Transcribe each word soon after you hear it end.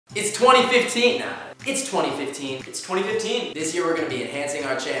It's 2015 now. It's 2015. It's 2015. This year we're gonna be enhancing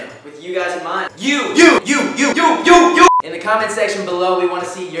our channel. With you guys in mind. You! In the comment section below, we want to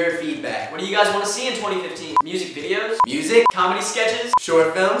see your feedback. What do you guys want to see in 2015? Music videos? Music? Comedy sketches?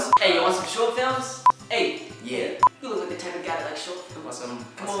 Short films? Hey, you want some short films? Hey. Yeah. You look like the type of guy that likes short films.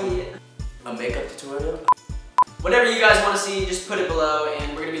 Come on, yeah. A makeup tutorial? Whatever you guys want to see, just put it below,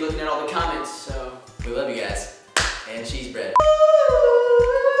 and we're gonna be looking at all the comments, so. We love you guys. And cheese bread.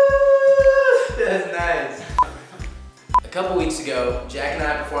 That's nice. A couple weeks ago, Jack and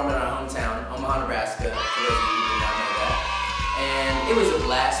I performed in our hometown, Omaha, Nebraska, for those of you who did not know that. And it was a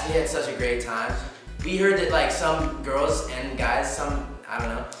blast. We had such a great time. We heard that like some girls and guys, I don't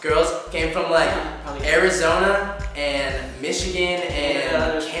know, girls came from like Arizona and Michigan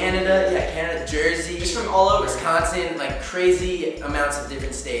and Canada, Jersey, just from all over, Wisconsin, like crazy amounts of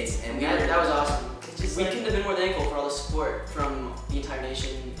different states. And that was awesome. We couldn't have been more thankful for all the support from the entire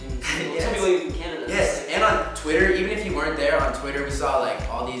nation and some people even in Canada. Yes, and on Twitter, even if you weren't there, on Twitter we saw like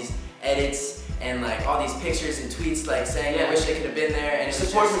all these edits and like all these pictures and tweets like saying I wish they could have been there, and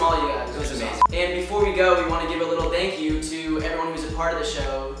support from all you guys. It was amazing. And before we go, we want to give a little thank you to everyone who's a part of the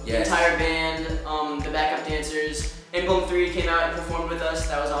show. The entire band, the backup dancers. Emblem 3 came out and performed with us.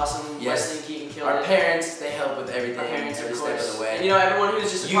 That was awesome. Yes. Wesley and Keaton killed it. Our parents, they help with everything. Our parents, every step of the way. And you know, everyone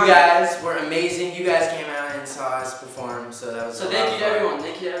who's just a part of it. You guys were amazing. You guys came out and saw us perform, so that was a lot of fun. So thank you to everyone.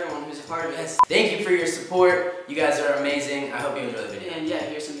 Thank you to everyone who's a part of it. Yes. Thank you for your support. You guys are amazing. I hope you enjoy the video. And yeah,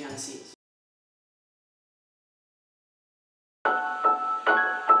 here's some behind the scenes.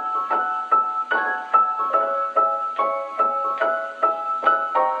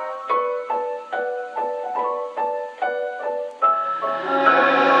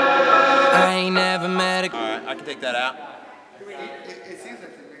 Alright, I can take that out.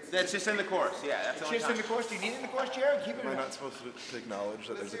 That's just in the chorus, yeah. That's just in the chorus. Do you need it in the chorus, Jared? Keep it. Am I not supposed to acknowledge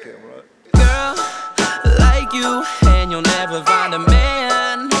that there's a camera? Girl, like you, and you'll never find a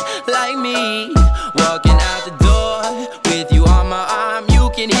man like me. Walking out the door with you on my arm.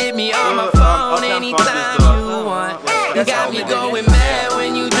 You can hit me on my phone anytime you want. You got me going mad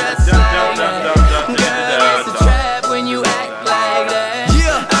when you dress like that. Girl, it's a trap when you act like that.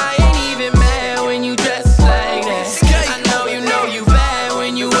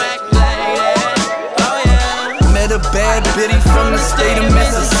 Bad bitty from the state of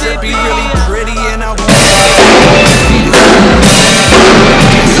Mississippi, really pretty, and I want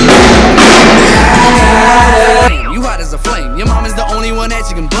you hot as a flame. Your mom is the only one that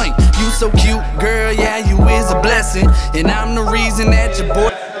you can blame. You so cute, girl, yeah, you is a blessing, and I'm the reason that your boy.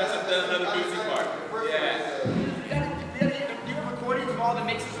 Do you have recordings of all the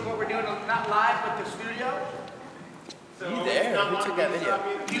mixes of what we're doing, not live, but the studio? You there? Who took that video?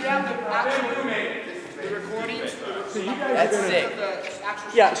 Do you have the actual recordings? That's sick.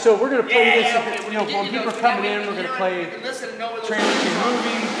 Yeah, so we're going to play this, you know, when people are coming in, we're going to play trailers to movies.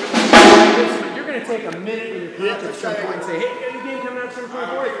 You're going to take a minute in your group at some point and say, hey, new game coming out December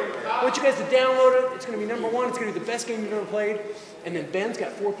 24th. I want you guys to download it. It's going to be #1. It's going to be the best game you've ever played. And then Ben's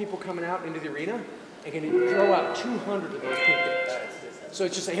got 4 people coming out into the arena and going to throw out 200 of those pink games. So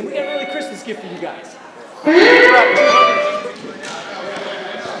it's just saying, hey, we got an early Christmas gift for you guys.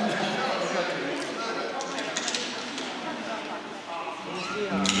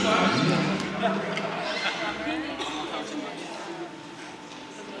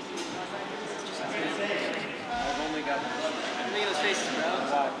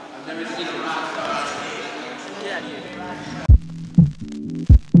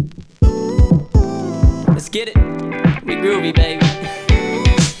 Let's get it. We groovy, baby.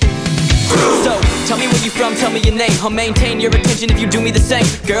 So, tell me where you from, tell me your name. I'll maintain your attention if you do me the same.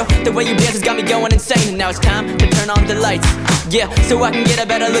 Girl, the way you dance has got me going insane. And now it's time to turn on the lights. Yeah, so I can get a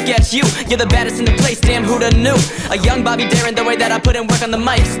better look at you. You're the baddest in the place, damn, who'da knew? A young Bobby Darin, the way that I put in work on the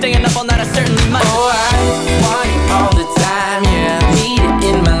mic. Staying up all night, I certainly might. Oh, I want it all the time, yeah. Need it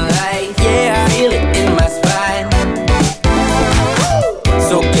in my life, yeah. Feel it in my spine.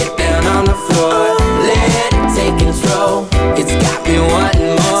 So get down on the floor, let it take control. It's got me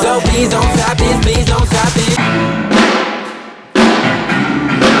wanting more. So please don't stop this, please don't stop this.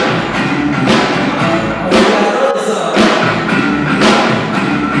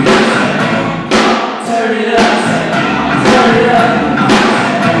 Turn it up, turn it up,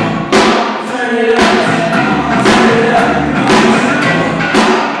 turn it up, turn it up, turn it up.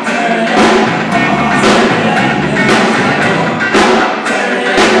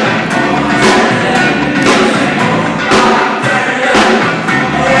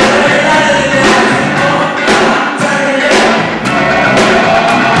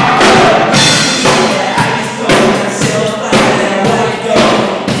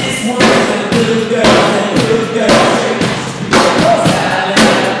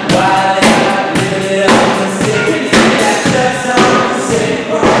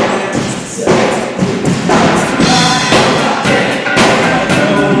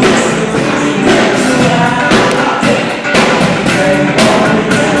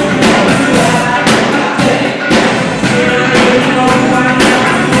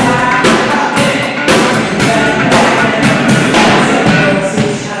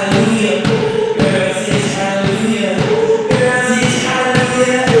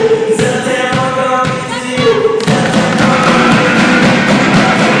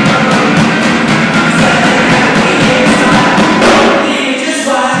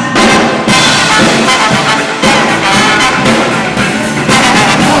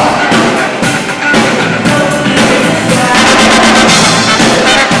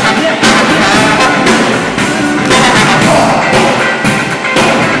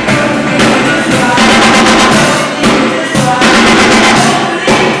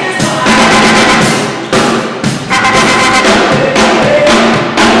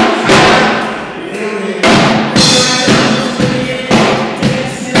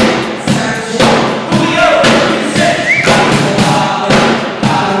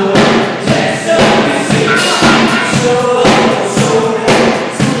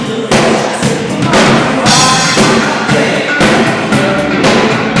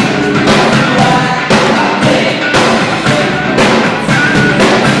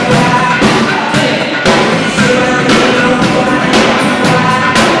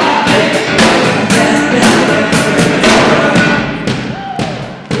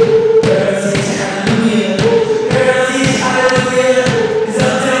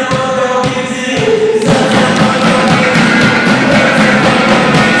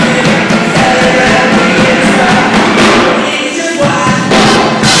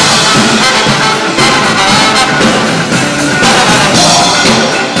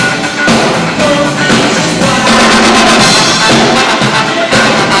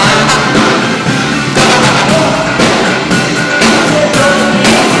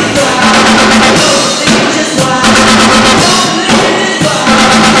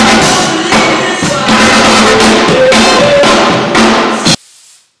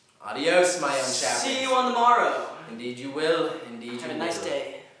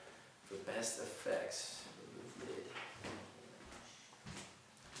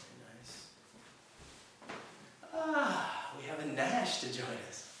 Nash to join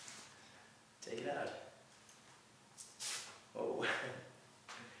us. Take it out. Oh.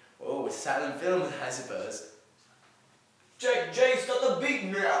 Whoa, it's silent film, I suppose. Jack J's got the beat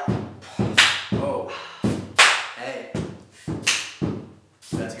now. Oh. Hey.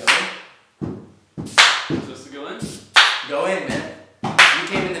 About to go in? Supposed to go in? Go in, man. You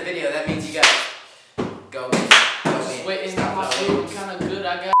came in the video, that means you gotta go in. Go in. Wait, Stop my following. food kind of good.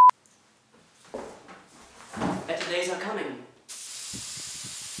 I got. Better days are coming.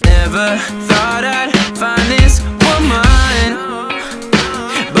 Never thought I'd finally